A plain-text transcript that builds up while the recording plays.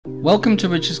Welcome to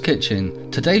Rich's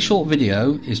Kitchen. Today's short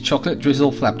video is Chocolate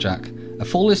Drizzle Flapjack. A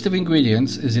full list of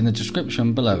ingredients is in the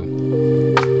description below.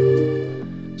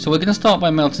 So we're going to start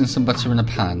by melting some butter in a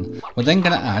pan. We're then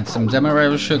going to add some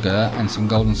Demerara sugar and some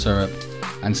golden syrup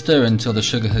and stir until the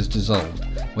sugar has dissolved.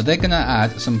 We're then going to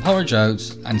add some porridge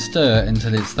oats and stir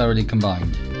until it's thoroughly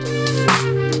combined.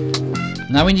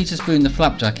 Now we need to spoon the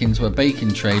flapjack into a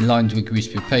baking tray lined with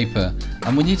greaseproof paper,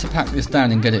 and we need to pack this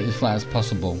down and get it as flat as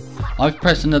possible. I've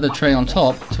pressed another tray on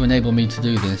top to enable me to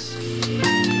do this.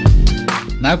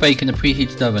 Now bake in a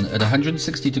preheated oven at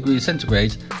 160 degrees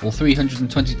centigrade or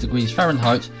 320 degrees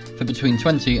Fahrenheit for between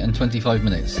 20 and 25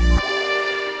 minutes.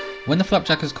 When the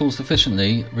flapjack has cooled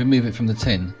sufficiently, remove it from the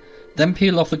tin. Then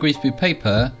peel off the greaseproof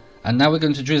paper, and now we're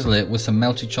going to drizzle it with some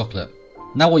melted chocolate.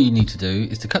 Now all you need to do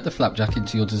is to cut the flapjack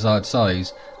into your desired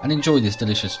size and enjoy this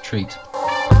delicious treat.